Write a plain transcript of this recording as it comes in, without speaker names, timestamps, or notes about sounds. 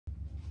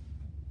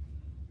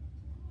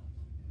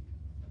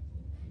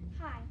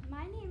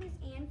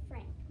am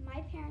Frank.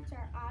 My parents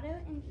are Otto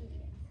and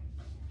Edith.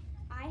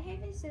 I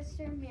have a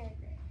sister,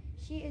 Margaret.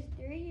 She is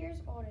 3 years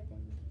older than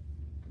me.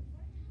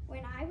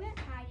 When I went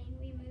hiding,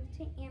 we moved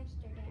to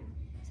Amsterdam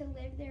to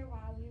live there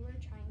while we were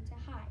trying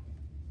to hide.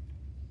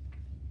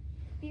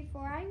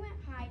 Before I went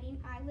hiding,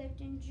 I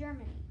lived in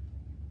Germany.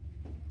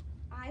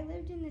 I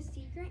lived in the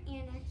secret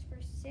annex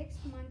for 6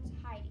 months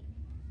hiding.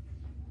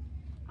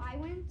 I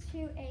went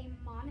to a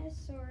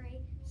Montessori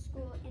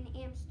school in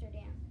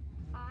Amsterdam.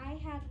 I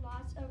had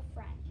lots of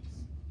friends.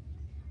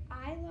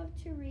 I love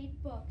to read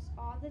books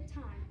all the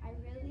time. I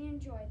really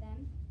enjoy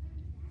them.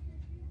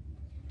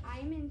 I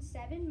am in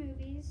 7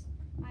 movies.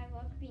 I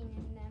love being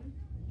in them.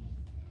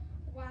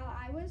 While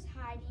I was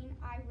hiding,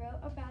 I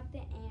wrote about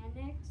the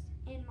annex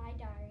in my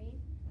diary.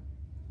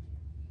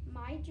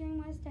 My dream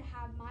was to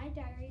have my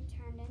diary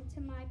turned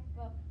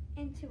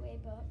into a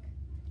book.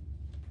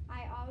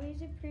 I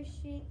always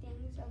appreciate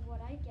things of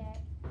what I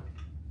get.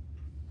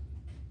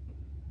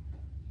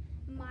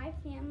 My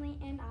family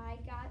and I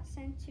got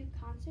sent to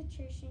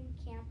concentration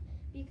camp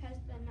because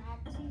the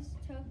Nazis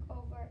took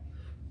over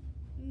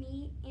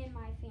me and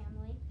my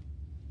family.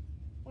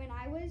 When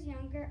I was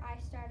younger, I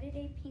started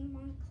a ping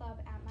pong club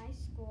at my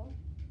school.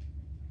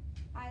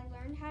 I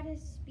learned how to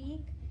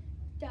speak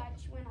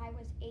Dutch when I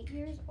was 8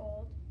 years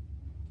old.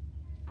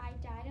 I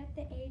died at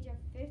the age of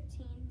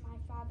 15. My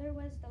father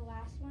was the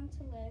last one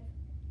to live.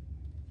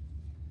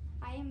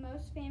 I am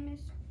most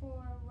famous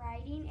for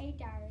writing a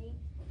diary.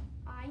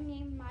 I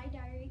named my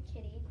diary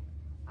Kitty.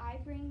 I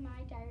bring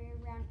my diary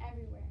around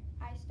everywhere.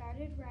 I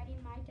started writing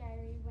my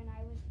diary when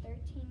I was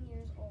 13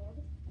 years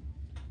old.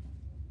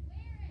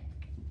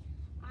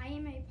 I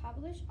am a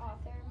published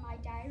author. My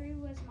diary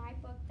was my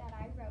book that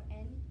I wrote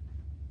in.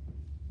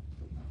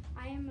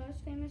 I am most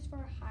famous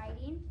for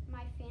hiding.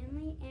 My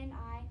family and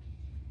I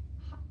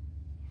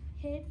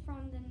hid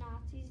from the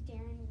Nazis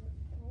during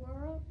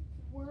World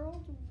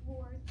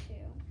War II.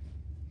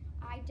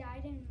 I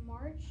died in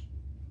March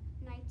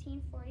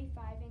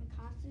 1945 in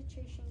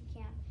concentration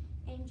camp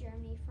in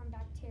Germany from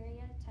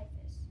bacteria typhus.